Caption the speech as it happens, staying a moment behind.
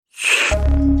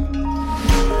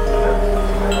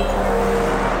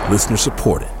Listener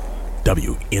supported.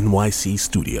 WNYC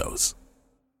Studios.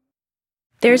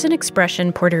 There's an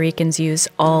expression Puerto Ricans use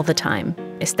all the time,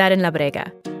 estar en la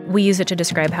brega. We use it to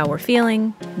describe how we're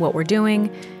feeling, what we're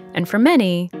doing, and for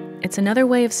many, it's another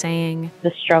way of saying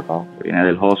the struggle. Viene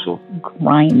del hustle.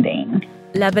 Grinding.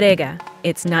 La brega,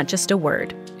 it's not just a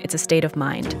word, it's a state of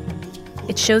mind.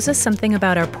 It shows us something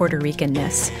about our Puerto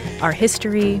Rican-ness, our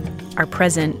history, our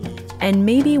present, and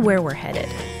maybe where we're headed.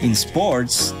 In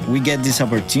sports, we get this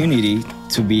opportunity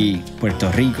to be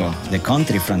Puerto Rico, the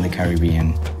country from the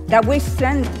Caribbean. That we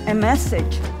send a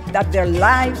message that their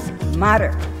lives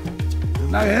matter.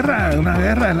 La guerra, una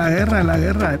guerra, la guerra, la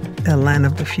guerra. A land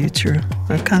of the future,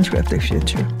 a country of the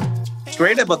future.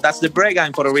 Creado, but that's the Brega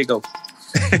in Puerto Rico.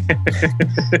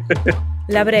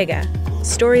 La Brega,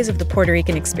 Stories of the Puerto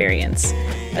Rican Experience,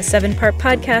 a 7-part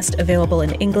podcast available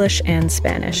in English and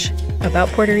Spanish, about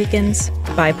Puerto Ricans,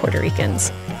 by Puerto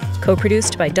Ricans,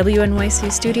 co-produced by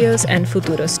WNYC Studios and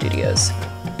Futuro Studios.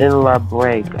 In La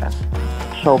Brega,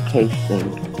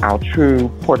 showcasing our true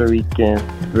Puerto Rican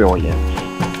brilliance.